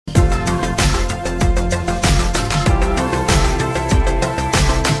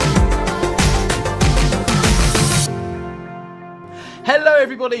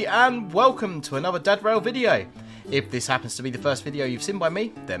everybody and welcome to another Dad Rail video. If this happens to be the first video you've seen by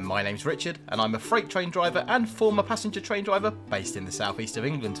me, then my name's Richard and I'm a freight train driver and former passenger train driver based in the southeast of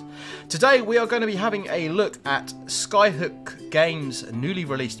England. Today we are going to be having a look at Skyhook Games' newly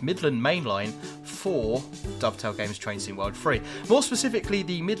released Midland Mainline for Dovetail Games Train Sim World Free. More specifically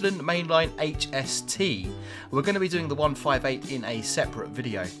the Midland Mainline HST. We're going to be doing the 158 in a separate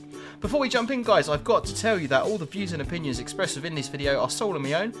video. Before we jump in, guys, I've got to tell you that all the views and opinions expressed within this video are solely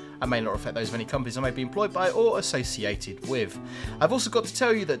my own and may not reflect those of any companies I may be employed by or associated with. I've also got to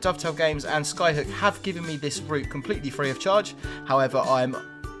tell you that Dovetail Games and Skyhook have given me this route completely free of charge. However, I'm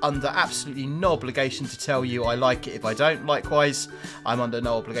under absolutely no obligation to tell you I like it if I don't. Likewise, I'm under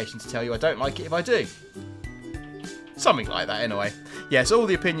no obligation to tell you I don't like it if I do. Something like that, anyway. Yes, all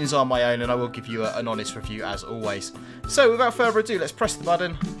the opinions are my own and I will give you an honest review as always. So, without further ado, let's press the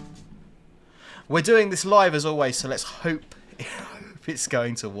button. We're doing this live as always, so let's hope it's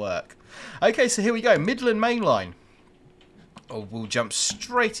going to work. Okay, so here we go. Midland Mainline. We'll jump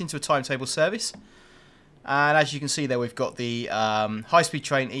straight into a timetable service. And as you can see there, we've got the high-speed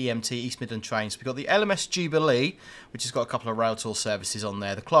train EMT, East Midlands Trains. We've got the LMS Jubilee, which has got a couple of rail tour services on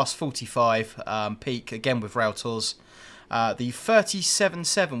there. The Class 45 peak, again with rail tours. The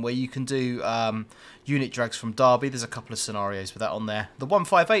 37.7, where you can do unit drags from Derby. There's a couple of scenarios with that on there. The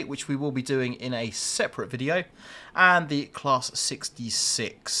 158, which we will be doing in a separate video. And the Class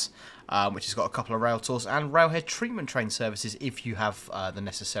 66, which has got a couple of rail tours and railhead treatment train services if you have the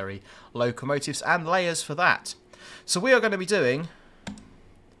necessary locomotives and layers for that. So we are going to be doing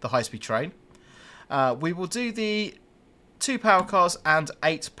the high-speed train. We will do the 2 power cars and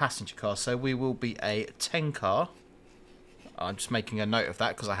 8 passenger cars. So we will be a 10 car. I'm just making a note of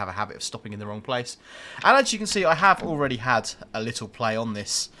that because I have a habit of stopping in the wrong place. And as you can see, I have already had a little play on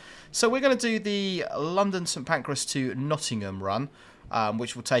this. So we're going to do the London St Pancras to Nottingham run,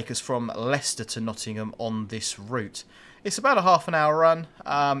 which will take us from Leicester to Nottingham on this route. It's about a half-an-hour run.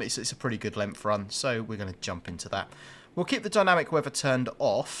 It's a pretty good length run, so we're going to jump into that. We'll keep the dynamic weather turned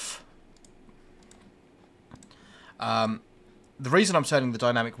off. The reason I'm turning the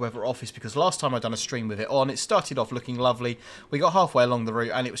dynamic weather off is because last time I'd done a stream with it on, it started off looking lovely. We got halfway along the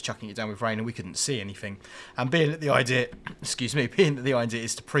route and it was chucking it down with rain and we couldn't see anything. And being that the idea, being that the idea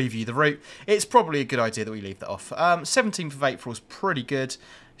is to preview the route, it's probably a good idea that we leave that off. 17th of April is pretty good.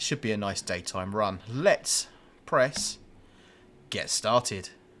 Should be a nice daytime run. Let's press get started.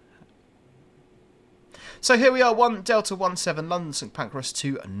 So here we are, 1 Delta 17 London St Pancras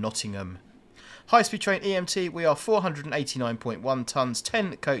to Nottingham. High-speed train EMT, we are 489.1 tonnes,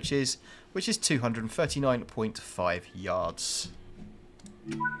 10 coaches, which is 239.5 yards.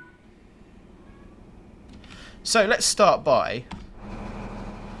 So let's start by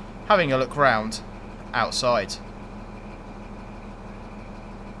having a look round outside.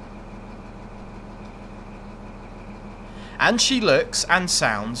 And she looks and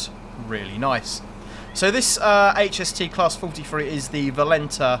sounds really nice. So this HST Class 43 is the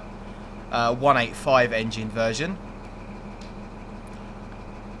Valenta 185 engine version,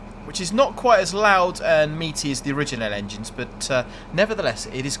 which is not quite as loud and meaty as the original engines, but nevertheless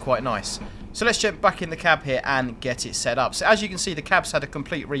it is quite nice. So let's jump back in the cab here and get it set up. So as you can see, the cab's had a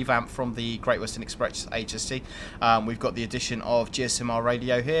complete revamp from the Great Western Express HST. We've got the addition of GSMR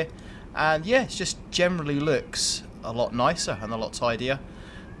radio here, and yeah, it just generally looks a lot nicer and a lot tidier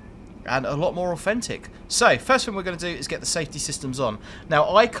and a lot more authentic. So, first thing we're going to do is get the safety systems on.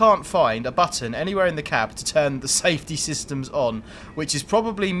 Now, I can't find a button anywhere in the cab to turn the safety systems on, which is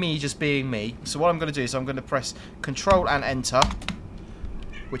probably me just being me. So what I'm going to do is I'm going to press Control and Enter,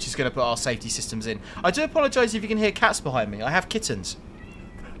 which is going to put our safety systems in. I do apologise if you can hear cats behind me. I have kittens.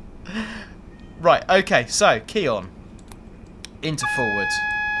 Right, okay, so, key on. Into forward.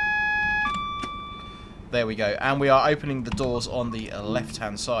 There we go. And we are opening the doors on the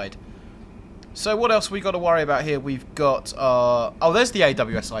left-hand side. So what else we got to worry about here? We've got oh, there's the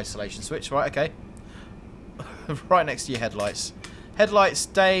AWS isolation switch, right? Okay. Right next to your headlights. Headlights,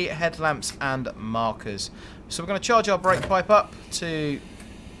 day, headlamps, and markers. So we're going to charge our brake pipe up to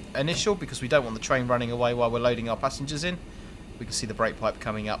initial because we don't want the train running away while we're loading our passengers in. We can see the brake pipe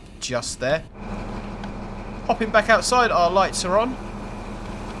coming up just there. Hopping back outside, our lights are on,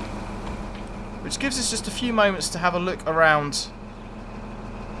 which gives us just a few moments to have a look around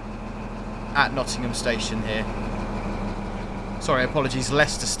at Nottingham Station here. Sorry, apologies,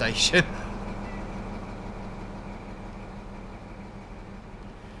 Leicester Station.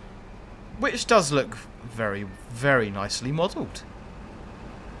 Which does look very, very nicely modelled.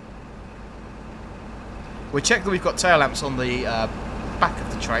 We'll check that we've got tail lamps on the back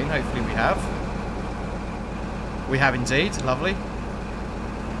of the train. Hopefully we have. We have indeed. Lovely.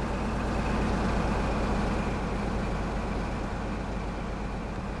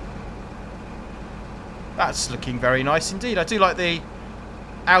 That's looking very nice indeed. I do like the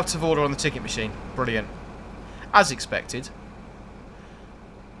out of order on the ticket machine. Brilliant. As expected.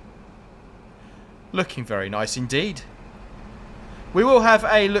 Looking very nice indeed. We will have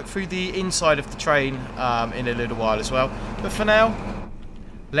a look through the inside of the train in a little while as well. But for now,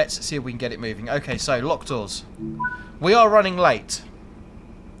 let's see if we can get it moving. Okay, so lock doors. We are running late.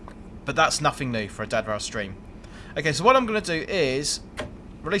 But that's nothing new for a Dad Rail stream. Okay, so what I'm going to do is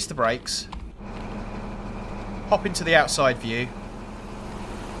release the brakes. Hop into the outside view.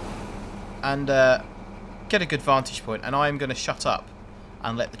 And get a good vantage point. And I am going to shut up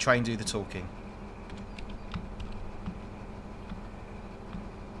and let the train do the talking.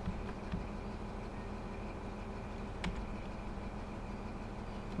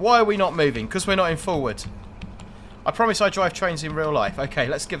 Why are we not moving? Because we're not in forward. I promise I drive trains in real life. Okay,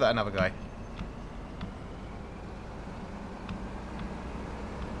 let's give that another go.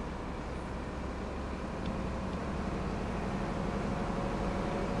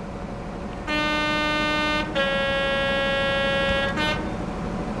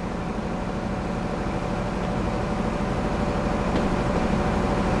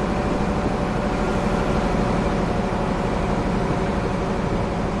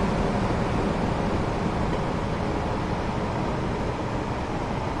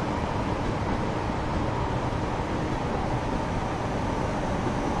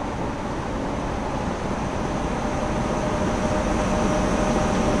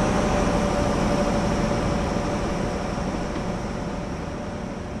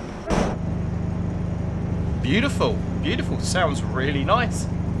 Beautiful, beautiful. Sounds really nice.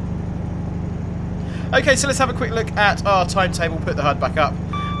 Okay, so let's have a quick look at our timetable. Put the HUD back up.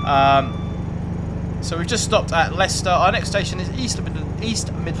 So we've just stopped at Leicester. Our next station is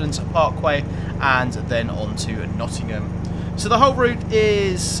East Midlands Parkway, and then on to Nottingham. So the whole route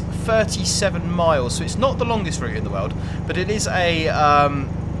is 37 miles. So it's not the longest route in the world, but it is a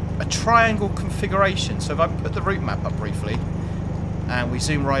triangle configuration. So if I put the route map up briefly, and we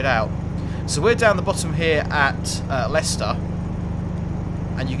zoom right out. So we're down the bottom here at Leicester,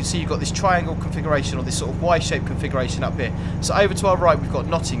 and you can see you've got this triangle configuration, or this sort of Y-shaped configuration up here. So over to our right we've got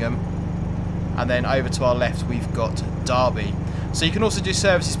Nottingham, and then over to our left we've got Derby. So you can also do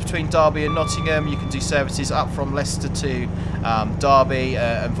services between Derby and Nottingham. You can do services up from Leicester to Derby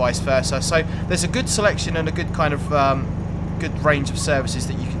and vice versa. So there's a good selection and a good kind of good range of services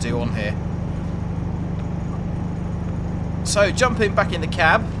that you can do on here. So jumping back in the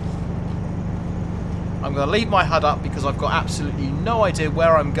cab, I'm going to leave my HUD up because I've got absolutely no idea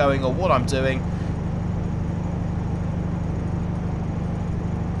where I'm going or what I'm doing.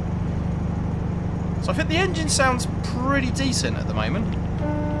 So I think the engine sounds pretty decent at the moment.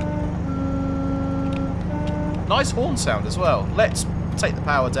 Nice horn sound as well. Let's take the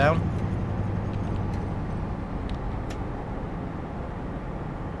power down.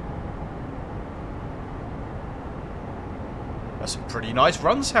 That's some pretty nice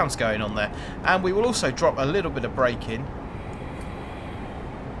run sounds going on there. And we will also drop a little bit of brake in.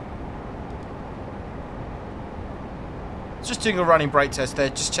 Just doing a running brake test there,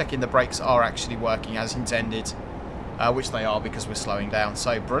 just checking the brakes are actually working as intended, which they are because we're slowing down.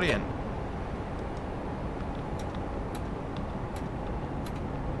 So brilliant.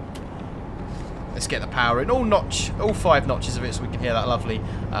 Let's get the power in, all 5 notches of it, so we can hear that lovely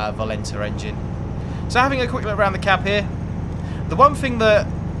Valenta engine. So having a quick look around the cab here. The one thing that,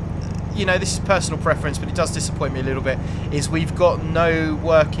 you know, this is personal preference, but it does disappoint me a little bit, is we've got no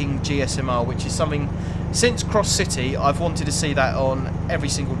working GSMR, which is something, since Cross City, I've wanted to see that on every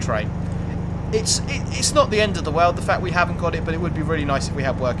single train. It's not the end of the world, the fact we haven't got it, but it would be really nice if we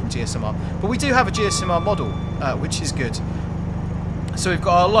had working GSMR. But we do have a GSMR model, which is good. So we've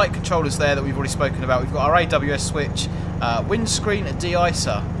got our light controllers there that we've already spoken about. We've got our AWS switch, windscreen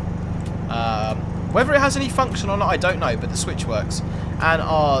de-icer. Whether it has any function or not, I don't know, but the switch works. And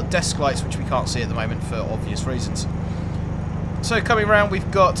our desk lights, which we can't see at the moment for obvious reasons. So coming around, we've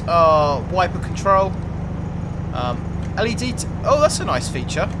got our wiper control. LED... oh, that's a nice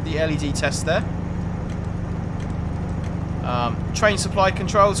feature, the LED test there. Train supply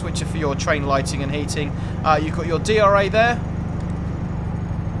controls, which are for your train lighting and heating. You've got your DRA there,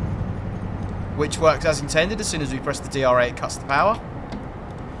 which works as intended. As soon as we press the DRA, it cuts the power.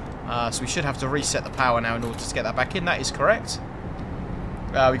 So we should have to reset the power now in order to get that back in. That is correct.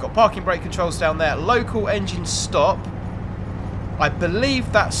 We've got parking brake controls down there. Local engine stop. I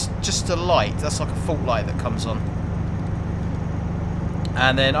believe that's just a light. That's like a fault light that comes on.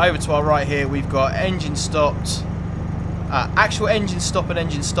 And then over to our right here, we've got engine stopped. Actual engine stop and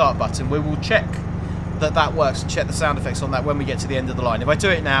engine start button. We will check that that works and check the sound effects on that when we get to the end of the line. If I do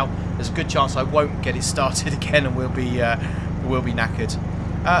it now, there's a good chance I won't get it started again and we'll be knackered.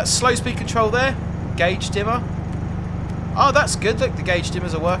 Slow speed control there, gauge dimmer. Oh, that's good. Look, the gauge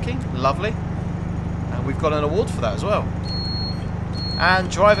dimmers are working. Lovely. And we've got an award for that as well. And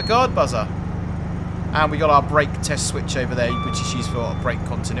driver guard buzzer. And we got our brake test switch over there, which is used for brake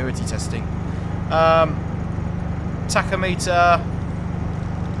continuity testing. Tachometer.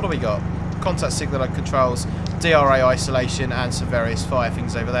 What do we got? Contact signal controls, DRA isolation, and some various fire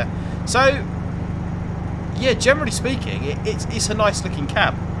things over there. So, yeah, generally speaking, it's a nice looking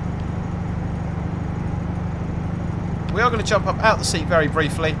cab. We are going to jump up out the seat very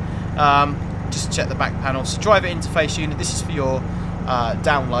briefly, just to check the back panel. So driver interface unit, this is for your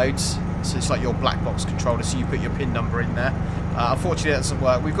downloads. So it's like your black box controller, so you put your PIN number in there. Unfortunately that doesn't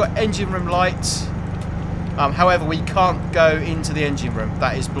work. We've got engine room lights. However, we can't go into the engine room.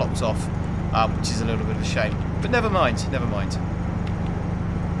 That is blocked off, which is a little bit of a shame. But never mind, never mind.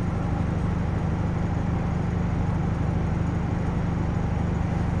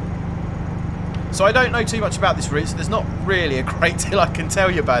 So I don't know too much about this route, so there's not really a great deal I can tell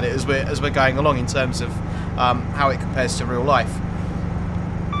you about it as we're going along in terms of how it compares to real life.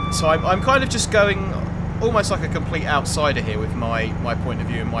 So I'm kind of just going almost like a complete outsider here with my point of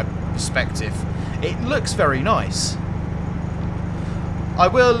view and my perspective. It looks very nice. I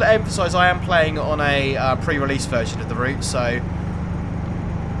will emphasise I am playing on a pre-release version of the route, so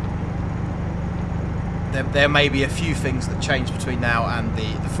there may be a few things that change between now and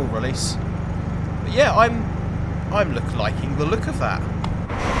the full release. But yeah, I'm liking the look of that.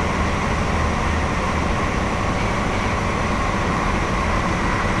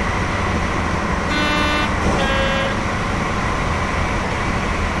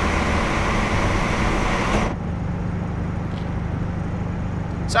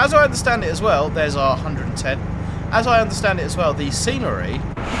 So as I understand it as well, there's our 110. As I understand it as well, the scenery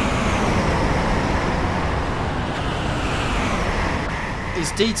is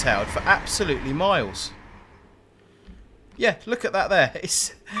detailed for absolutely miles. Yeah, look at that there.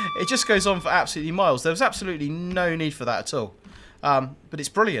 It just goes on for absolutely miles. There was absolutely no need for that at all. But it's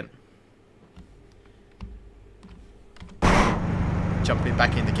brilliant. Jumping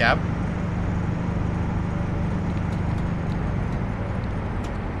back in the cab.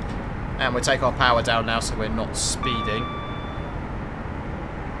 And we'll take our power down now so we're not speeding.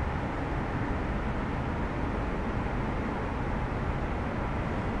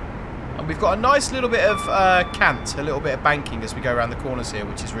 And we've got a nice little bit of cant, a little bit of banking as we go around the corners here,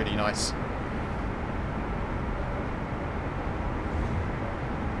 which is really nice.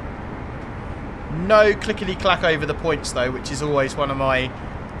 No clickety-clack over the points though, which is always one of my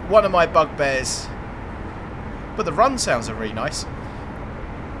bugbears. But the run sounds are really nice.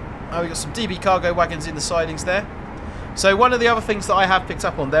 We've got some DB cargo wagons in the sidings there. So one of the other things that I have picked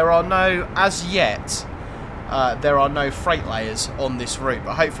up on, there are no, as yet, there are no freight layers on this route,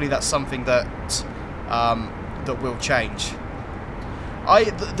 but hopefully that's something that that will change.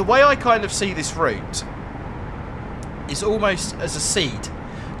 The way I kind of see this route is almost as a seed.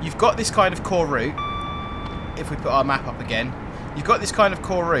 You've got this kind of core route. If we put our map up again, you've got this kind of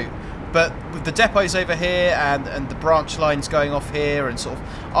core route. But with the depots over here and the branch lines going off here and sort of...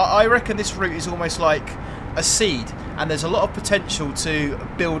 I reckon this route is almost like a seed, and there's a lot of potential to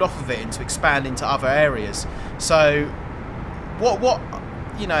build off of it and to expand into other areas. So, what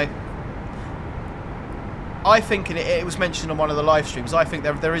you know... I think, and it was mentioned on one of the live streams, I think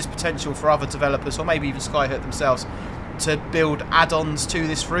there is potential for other developers, or maybe even Skyhook themselves, to build add-ons to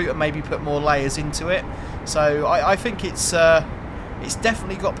this route and maybe put more layers into it. So, I think it's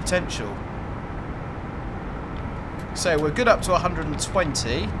definitely got potential. So we're good up to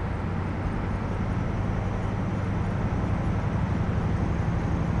 120.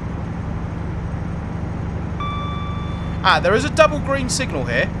 There is a double green signal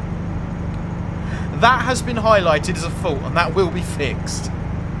here. That has been highlighted as a fault, and that will be fixed.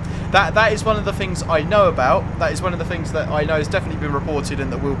 That is one of the things I know about. That is one of the things that I know has definitely been reported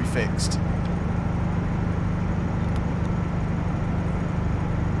and that will be fixed.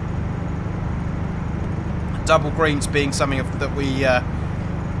 Double greens being something that we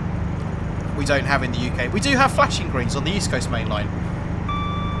don't have in the UK. We do have flashing greens on the East Coast Mainline,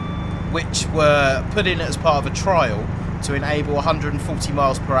 which were put in as part of a trial to enable 140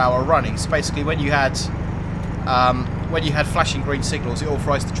 miles per hour running. So basically, when you had flashing green signals, it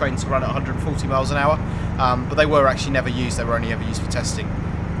authorised the train to run at 140 miles an hour. But they were actually never used. They were only ever used for testing.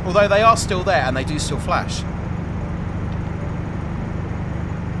 Although they are still there and they do still flash.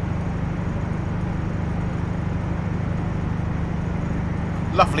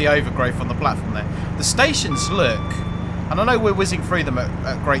 Lovely overgrowth on the platform there. The stations look, and I know we're whizzing through them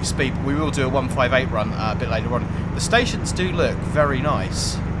at great speed, but we will do a 158 run a bit later on. The stations do look very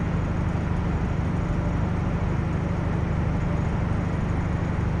nice.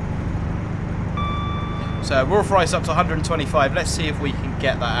 So we're authorised up to 125. Let's see if we can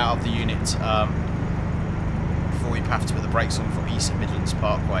get that out of the unit before we have to put the brakes on for East Midlands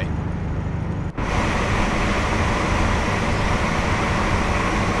Parkway.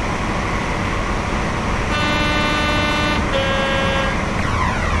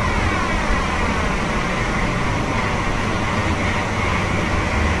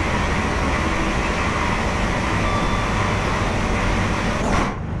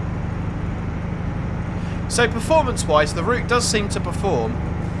 So performance-wise, the route does seem to perform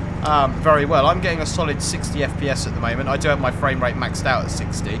very well. I'm getting a solid 60 FPS at the moment. I do have my frame rate maxed out at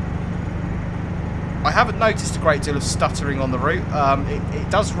 60. I haven't noticed a great deal of stuttering on the route. It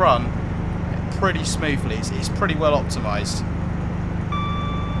does run pretty smoothly. It's pretty well optimised.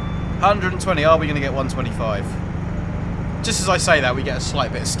 120, are we going to get 125? Just as I say that, we get a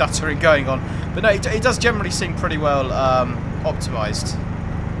slight bit of stuttering going on. But no, it does generally seem pretty well optimised.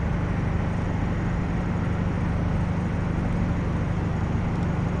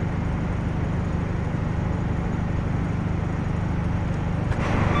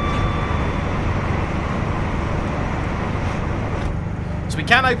 So we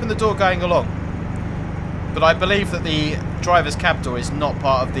can open the door going along, but I believe that the driver's cab door is not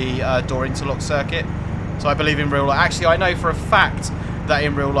part of the door interlock circuit. So I believe in real life, actually I know for a fact that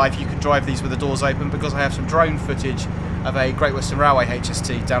in real life you can drive these with the doors open, because I have some drone footage of a Great Western Railway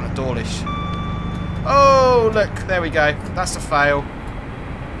HST down at Dawlish. Oh look, there we go, that's a fail.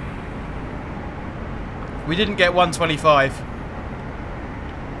 We didn't get 125.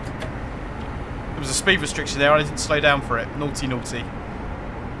 There was a speed restriction there, I didn't slow down for it. Naughty, naughty.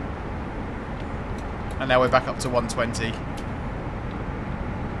 And now we're back up to 120.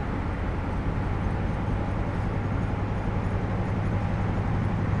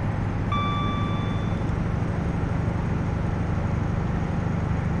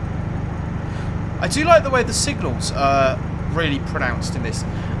 I do like the way the signals are really pronounced in this.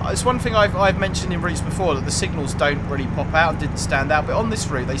 It's one thing I've mentioned in routes before, that the signals don't really pop out and didn't stand out, but on this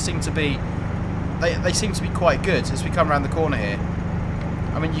route they seem to be quite good as we come around the corner here.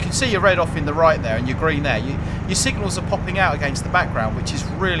 I mean, you can see your red off in the right there and your green there. Your signals are popping out against the background, which is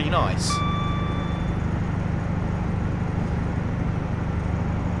really nice.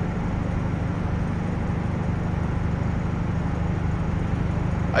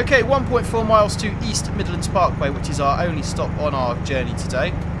 Okay, 1.4 miles to East Midlands Parkway, which is our only stop on our journey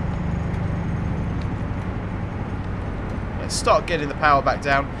today. Let's start getting the power back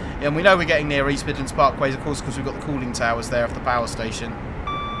down. And we know we're getting near East Midlands Parkway, of course, because we've got the cooling towers there of the power station.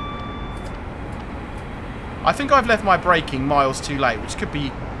 I think I've left my braking miles too late, which could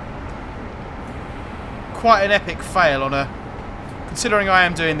be quite an epic fail on a... Considering I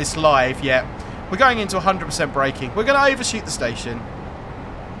am doing this live, yeah. We're going into 100% braking. We're going to overshoot the station.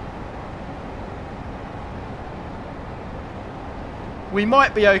 We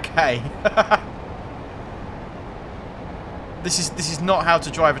might be okay. This is not how to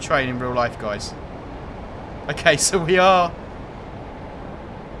drive a train in real life, guys. Okay, so we are...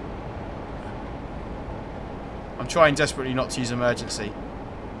 I'm trying desperately not to use emergency.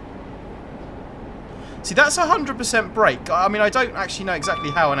 See, that's 100% brake. I mean, I don't actually know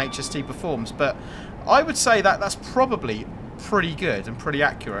exactly how an HST performs, but I would say that that's probably pretty good and pretty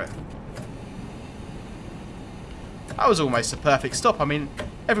accurate. That was almost a perfect stop. I mean,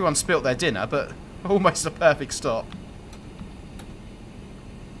 everyone spilt their dinner, but almost a perfect stop.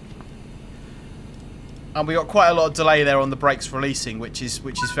 And we got quite a lot of delay there on the brakes releasing, which is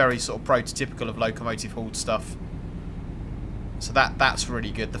very sort of prototypical of locomotive hauled stuff. So that's really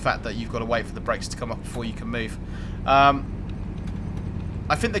good. The fact that you've got to wait for the brakes to come up before you can move. I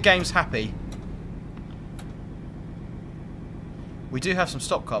think the game's happy. We do have some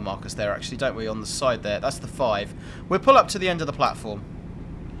stop car markers there, actually, don't we, on the side there? That's the 5. We'll pull up to the end of the platform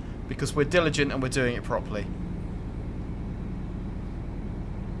because we're diligent and we're doing it properly.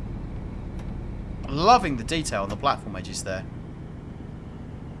 Loving the detail on the platform edges there.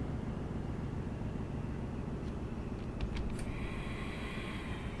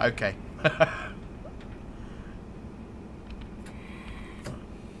 Okay.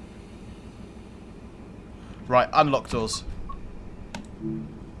 Right, unlock doors.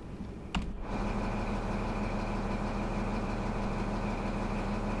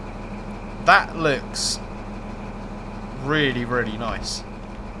 That looks really, really nice.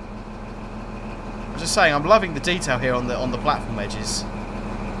 I'm just saying, I'm loving the detail here on the platform edges.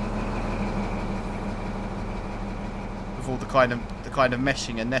 beautiful, the kind of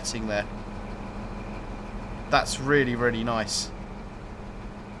meshing and netting there. That's really, really nice.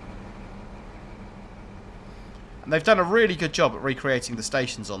 And they've done a really good job at recreating the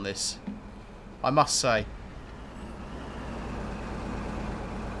stations on this, I must say.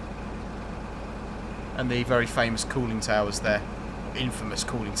 And the very famous cooling towers there. Infamous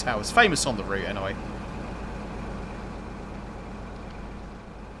cooling towers. Famous on the route, anyway.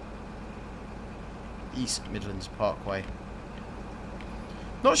 East Midlands Parkway.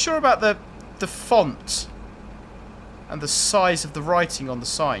 Not sure about the font and the size of the writing on the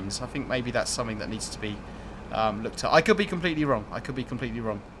signs. I think maybe that's something that needs to be looked at. I could be completely wrong.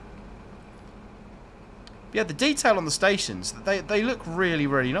 Yeah, the detail on the stations, they look really,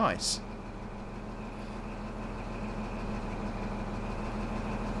 really nice.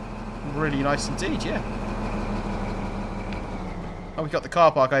 Really nice indeed, yeah. Oh, we've got the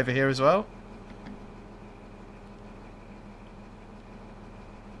car park over here as well.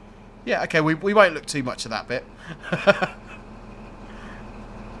 Yeah, okay, we won't look too much at that bit.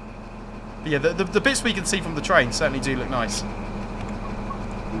 Yeah, the bits we can see from the train certainly do look nice.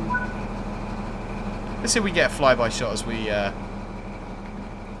 Let's see if we can get a flyby shot as we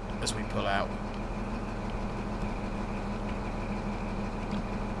pull out.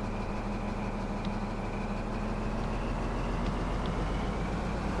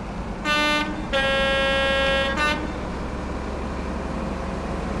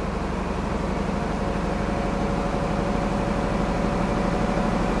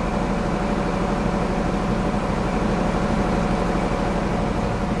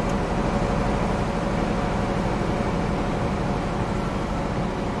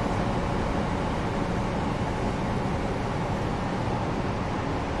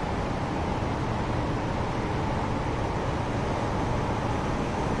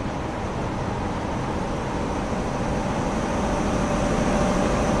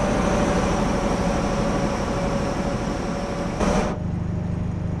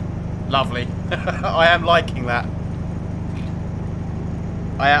 Lovely. I am liking that.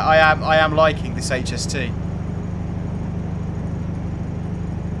 I am liking this HST.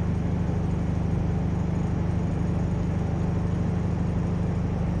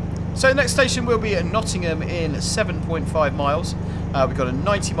 So the next station will be at Nottingham in 7.5 miles. We've got a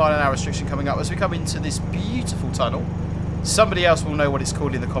 90-mile-an-hour restriction coming up as we come into this beautiful tunnel. Somebody else will know what it's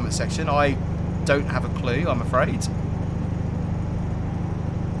called in the comment section. I don't have a clue, I'm afraid.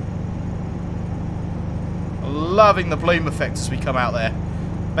 Loving the bloom effect as we come out there,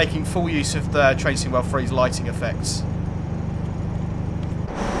 making full use of the Train Sim Well Freeze lighting effects.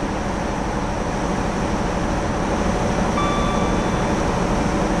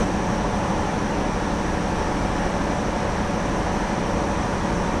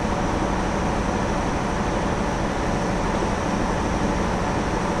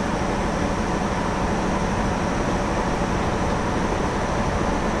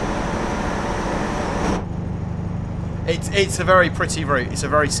 It's a very pretty route. It's a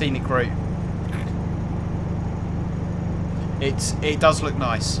very scenic route. It does look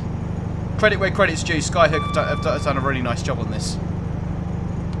nice. Credit where credit's due. Skyhook have done a really nice job on this.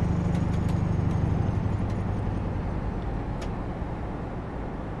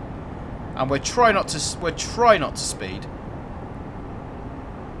 And we'll try not to speed.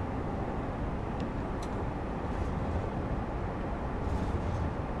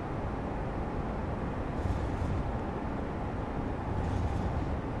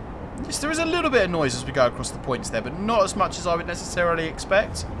 There is a little bit of noise as we go across the points there, but not as much as I would necessarily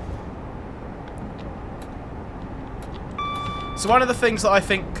expect. So one of the things that I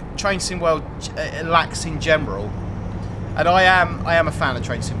think Train Sim World lacks in general, and I am a fan of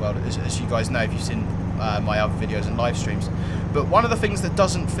Train Sim World, as you guys know if you've seen my other videos and live streams, but one of the things that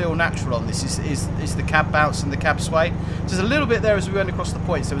doesn't feel natural on this is the cab bounce and the cab sway. So there's a little bit there as we went across the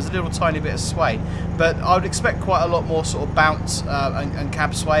points. There was a little tiny bit of sway, but I would expect quite a lot more sort of bounce and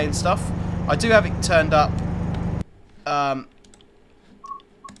cab sway and stuff. I do have it turned up.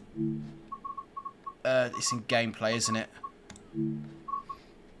 It's in gameplay, isn't it?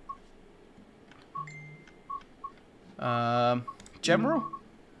 General?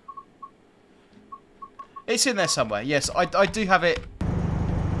 It's in there somewhere. Yes, I do have it.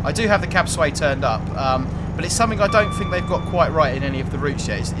 I do have the cab sway turned up, but it's something I don't think they've got quite right in any of the routes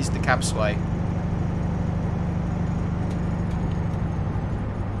yet. Is the cab sway.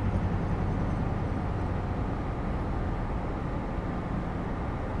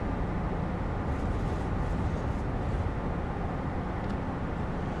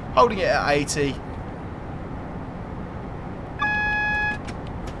 Holding it at 80.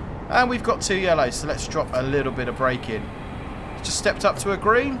 And we've got 2 yellows, so let's drop a little bit of brake in. Just stepped up to a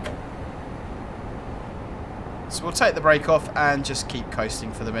green. So we'll take the brake off and just keep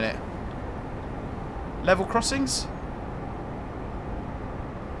coasting for the minute. Level crossings.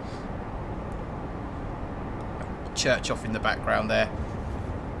 Church off in the background there.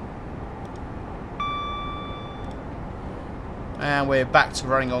 And we're back to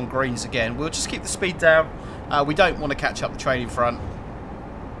running on greens again. We'll just keep the speed down. We don't want to catch up the train in front.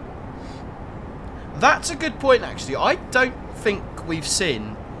 That's a good point, actually. I don't think we've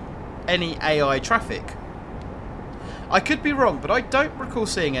seen any AI traffic. I could be wrong, but I don't recall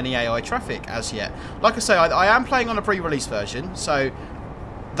seeing any AI traffic as yet. Like I say, I am playing on a pre-release version, so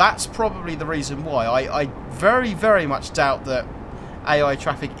that's probably the reason why. I very, very much doubt that AI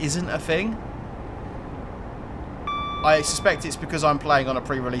traffic isn't a thing. I suspect it's because I'm playing on a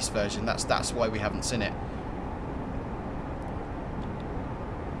pre-release version. That's why we haven't seen it.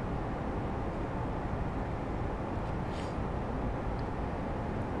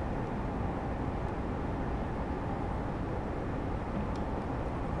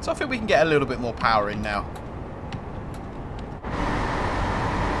 So I think we can get a little bit more power in now.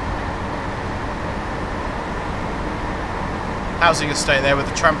 Housing estate there with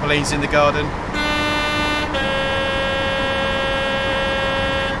the trampolines in the garden.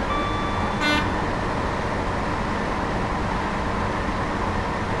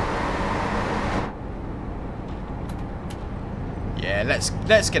 Yeah,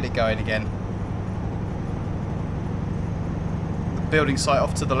 let's get it going again. The building site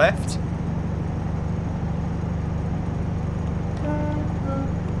off to the left.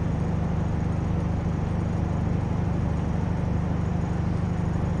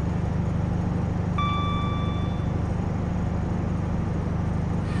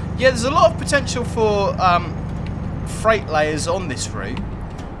 Yeah, there's a lot of potential for freight layers on this route,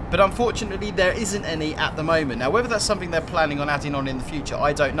 but unfortunately there isn't any at the moment. Now, whether that's something they're planning on adding on in the future,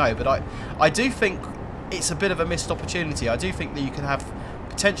 I don't know, but I do think it's a bit of a missed opportunity. I do think that you can have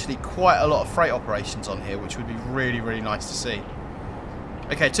potentially quite a lot of freight operations on here, which would be really, really nice to see.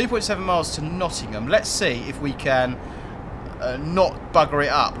 Okay, 2.7 miles to Nottingham. Let's see if we can not bugger it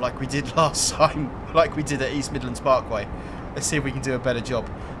up like we did last time, like we did at East Midlands Parkway. Let's see if we can do a better job.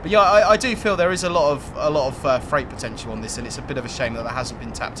 But yeah, I do feel there is a lot of freight potential on this, and it's a bit of a shame that hasn't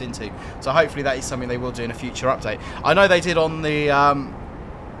been tapped into. So hopefully that is something they will do in a future update. I know they did on the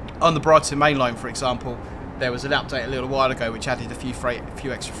Brighton Mainline, for example. There was an update a little while ago which added a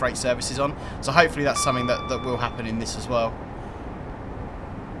few extra freight services on. So hopefully that's something that will happen in this as well.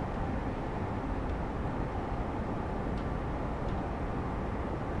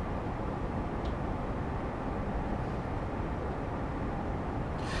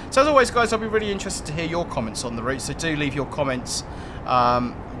 So as always, guys, I'll be really interested to hear your comments on the route, so do leave your comments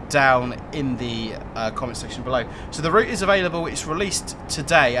down in the comment section below. So the route is available, it's released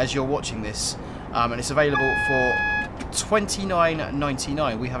today as you're watching this, and it's available for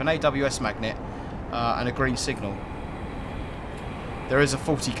 $29.99. We have an AWS magnet and a green signal. There is a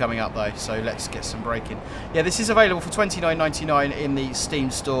 40 coming up though, so let's get some braking. Yeah, this is available for $29.99 in the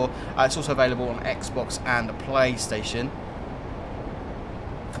Steam store. It's also available on Xbox and PlayStation.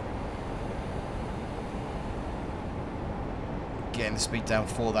 Getting the speed down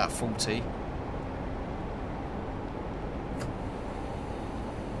for that 40.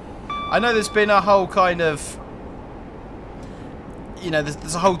 I know there's been a whole kind of, you know,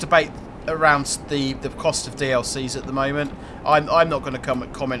 there's a whole debate around the cost of DLCs at the moment. I'm not going to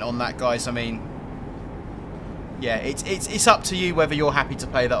comment on that, guys. I mean, yeah, it's up to you whether you're happy to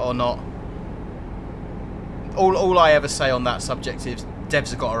pay that or not. All I ever say on that subject is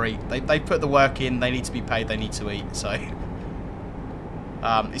devs have got to eat. They put the work in. They need to be paid. They need to eat. So.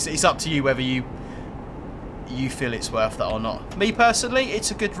 It's up to you whether you feel it's worth that or not. Me personally,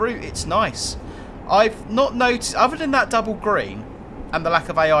 it's a good route. It's nice. I've not noticed, other than that double green and the lack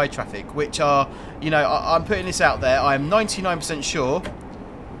of AI traffic, which are, you know, I'm putting this out there. I'm 99% sure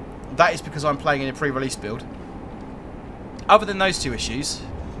that is because I'm playing in a pre-release build. Other than those two issues,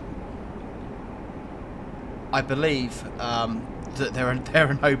 I believe that there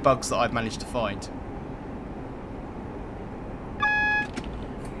are no bugs that I've managed to find.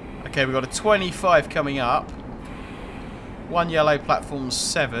 Okay, we've got a 25 coming up. One yellow, platform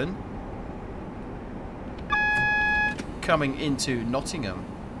 7. Coming into Nottingham.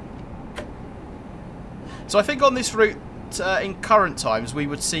 So I think on this route, in current times, we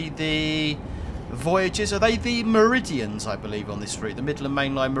would see the voyages. Are they the Meridians, I believe, on this route? The Midland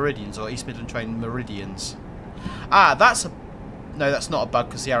Mainline Meridians, or East Midland Train Meridians. Ah, that's a... No, that's not a bug,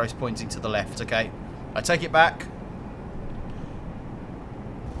 because the arrow's pointing to the left. Okay, I take it back.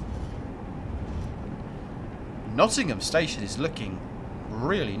 Nottingham station is looking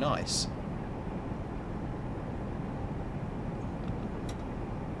really nice.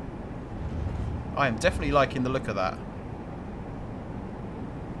 I am definitely liking the look of that.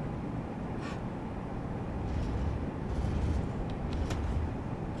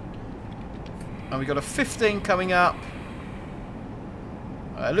 And we got a 15 coming up.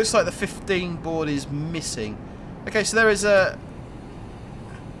 It looks like the 15 board is missing. Okay, so there is a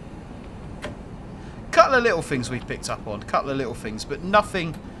couple of little things we've picked up on, couple of little things, but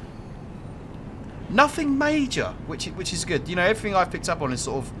nothing major, which is good. You know, everything I've picked up on is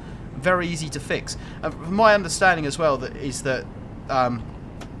sort of very easy to fix. And from my understanding as well, that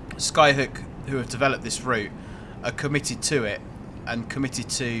Skyhook, who have developed this route, are committed to it and committed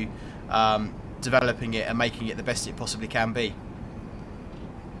to developing it and making it the best it possibly can be.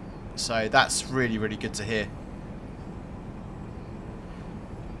 So that's really, really good to hear.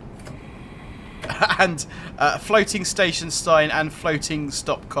 And floating station sign and floating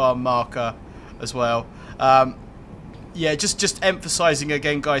stop car marker as well. Yeah, just emphasising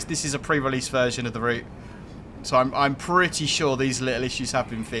again, guys, this is a pre-release version of the route, so I'm pretty sure these little issues have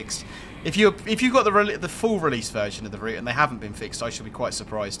been fixed. If you got the full release version of the route and they haven't been fixed, I should be quite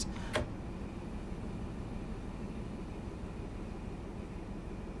surprised.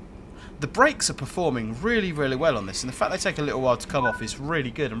 The brakes are performing really, really well on this, and the fact they take a little while to come off is really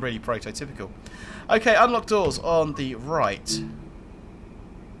good and really prototypical. Okay, unlock doors on the right.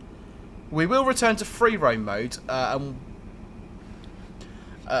 We will return to free roam mode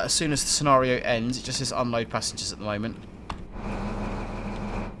as soon as the scenario ends. It just says unload passengers at the moment,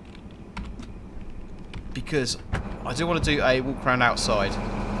 because I do want to do a walk around outside.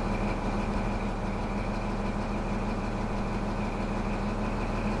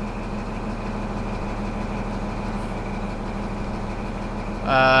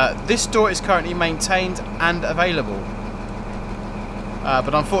 This door is currently maintained and available,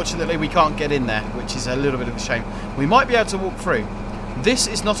 but unfortunately we can't get in there, which is a little bit of a shame. We might be able to walk through. This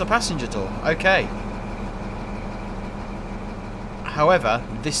is not a passenger door, okay. However,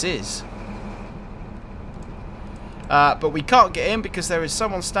 this is. But we can't get in because there is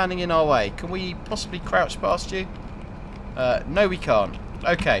someone standing in our way. Can we possibly crouch past you? No, we can't.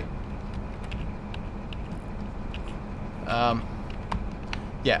 Okay.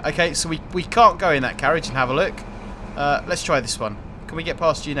 Yeah, okay, so we can't go in that carriage and have a look. Let's try this one. Can we get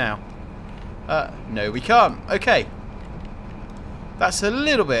past you now? No, we can't. Okay. That's a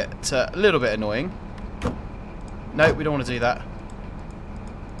little bit annoying. No, we don't want to do that.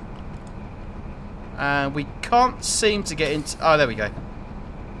 And we can't seem to get into... Oh, there we go.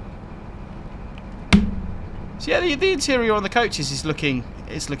 So yeah, the interior on the coaches is looking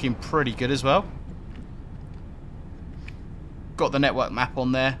pretty good as well. Got the network map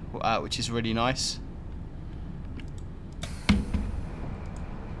on there, which is really nice.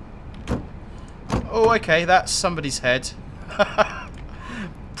 Oh, okay, that's somebody's head.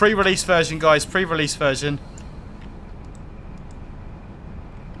 Pre-release version, guys, pre-release version.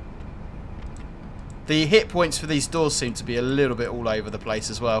 The hit points for these doors seem to be a little bit all over the place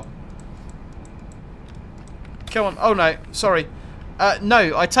as well. Come on. Oh, no, sorry.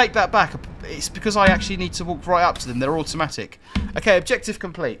 No, I take that back. It's because I actually need to walk right up to them. They're automatic. Okay, objective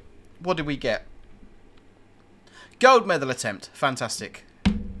complete. What did we get? Gold medal attempt. Fantastic.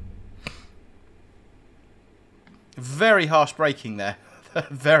 Very harsh braking there.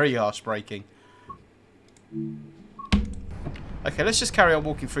 Very harsh braking. Okay, let's just carry on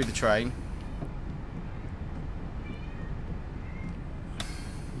walking through the train.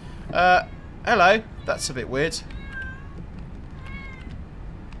 Hello. That's a bit weird.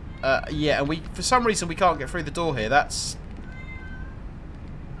 Yeah, and for some reason we can't get through the door here. That's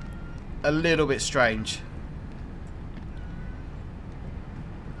a little bit strange.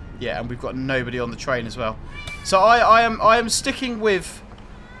 Yeah, and we've got nobody on the train as well. So I am sticking with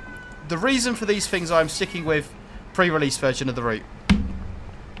the reason for these things. I'm sticking with pre-release version of the route,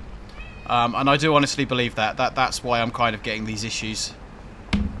 and I do honestly believe that's why I'm kind of getting these issues.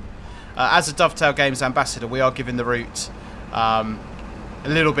 As a Dovetail Games ambassador, we are giving the route a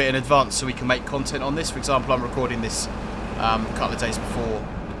little bit in advance so we can make content on this. For example, I'm recording this a couple of days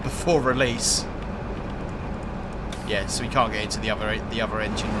before release. Yeah, so we can't get into the other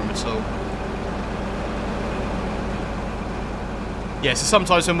engine room at all. Yeah, so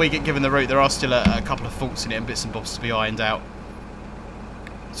sometimes when we get given the route, there are still a couple of faults in it and bits and bobs to be ironed out.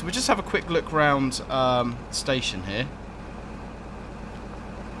 So we'll just have a quick look round the station here.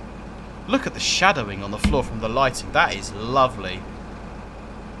 Look at the shadowing on the floor from the lighting. That is lovely.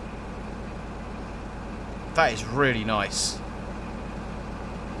 That is really nice.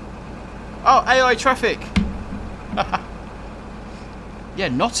 Oh, AI traffic. yeah,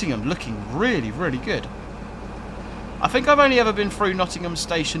 Nottingham looking really, really good. I think I've only ever been through Nottingham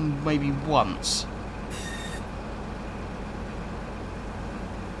Station maybe once.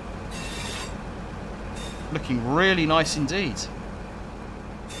 Looking really nice indeed.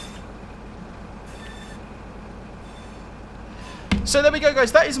 So there we go,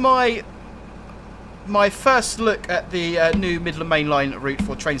 guys. That is my first look at the new Midland Mainline route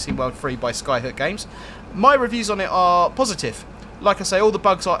for Train Sim World 3 by Skyhook Games. My reviews on it are positive. Like I say, all the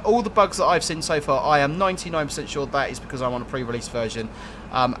bugs that I've seen so far, I am 99% sure that is because I'm on a pre-release version.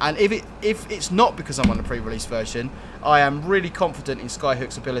 And if it's not because I'm on a pre-release version, I am really confident in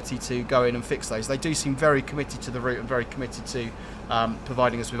Skyhook's ability to go in and fix those. They do seem very committed to the route and very committed to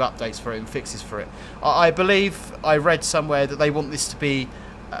providing us with updates for it and fixes for it. I believe I read somewhere that they want this to be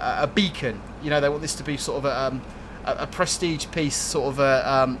a beacon. You know, they want this to be sort of a prestige piece, sort of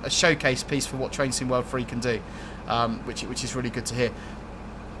a showcase piece for what Train Sim World 3 can do, which is really good to hear.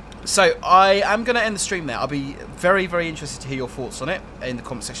 So I am going to end the stream there. I'll be very, very interested to hear your thoughts on it in the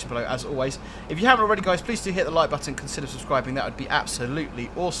comment section below, as always. If you haven't already, guys, please do hit the like button, consider subscribing. That would be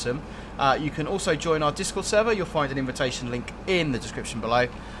absolutely awesome. You can also join our Discord server. You'll find an invitation link in the description below.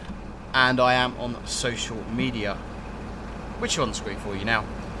 And I am on social media, which are on the screen for you now.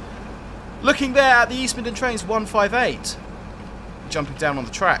 Looking there at the East Midlands Trains 158. Jumping down on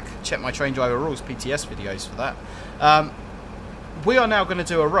the track. Check my Train Driver Rules PTS videos for that. We are now going to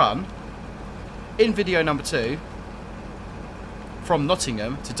do a run in video number 2 from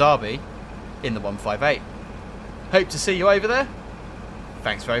Nottingham to Derby in the 158. Hope to see you over there.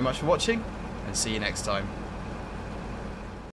 Thanks very much for watching and see you next time.